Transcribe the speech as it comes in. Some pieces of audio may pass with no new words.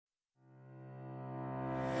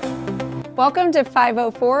Welcome to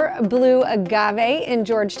 504 Blue Agave in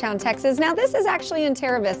Georgetown, Texas. Now this is actually in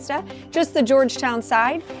Teravista, just the Georgetown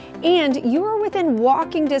side, and you are within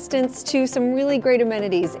walking distance to some really great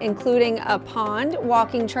amenities, including a pond,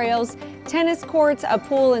 walking trails, tennis courts, a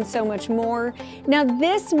pool, and so much more. Now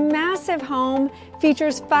this massive home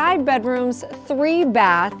features 5 bedrooms, 3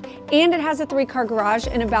 bath, and it has a 3-car garage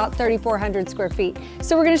and about 3,400 square feet.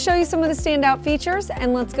 So we're going to show you some of the standout features,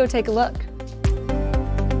 and let's go take a look.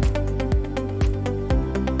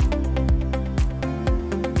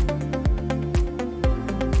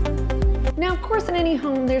 Now, of course, in any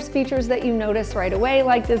home, there's features that you notice right away,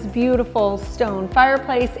 like this beautiful stone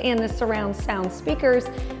fireplace and the surround sound speakers,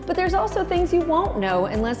 but there's also things you won't know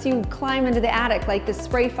unless you climb into the attic, like the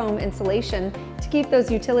spray foam insulation to keep those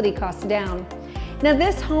utility costs down. Now,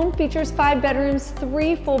 this home features 5 bedrooms,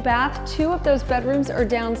 3 full bath. 2 of those bedrooms are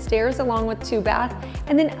downstairs along with 2 bath,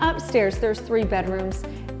 and then upstairs there's 3 bedrooms,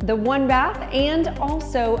 the 1 bath, and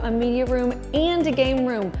also a media room and a game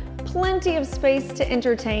room. Plenty of space to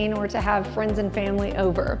entertain or to have friends and family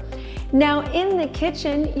over. Now in the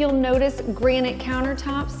kitchen, you'll notice granite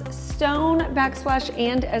countertops, stone backsplash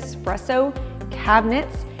and espresso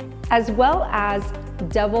cabinets, as well as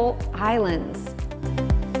double islands.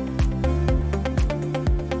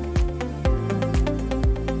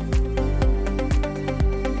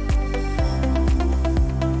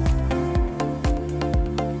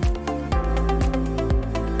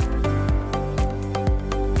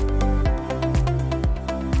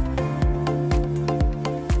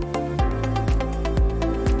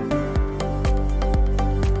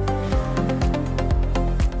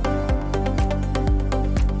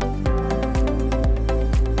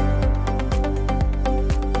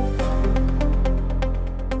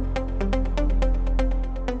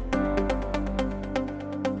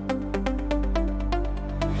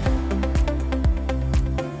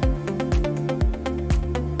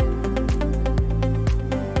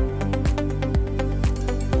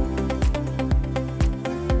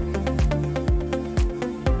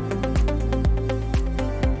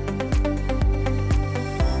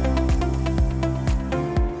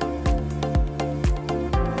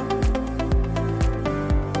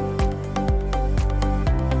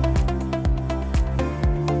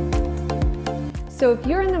 So if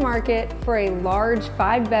you're in the market for a large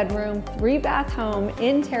 5-bedroom, 3-bath home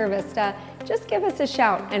in Teravista, just give us a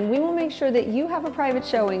shout and we will make sure that you have a private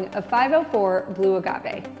showing of 504 Blue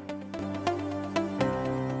Agave.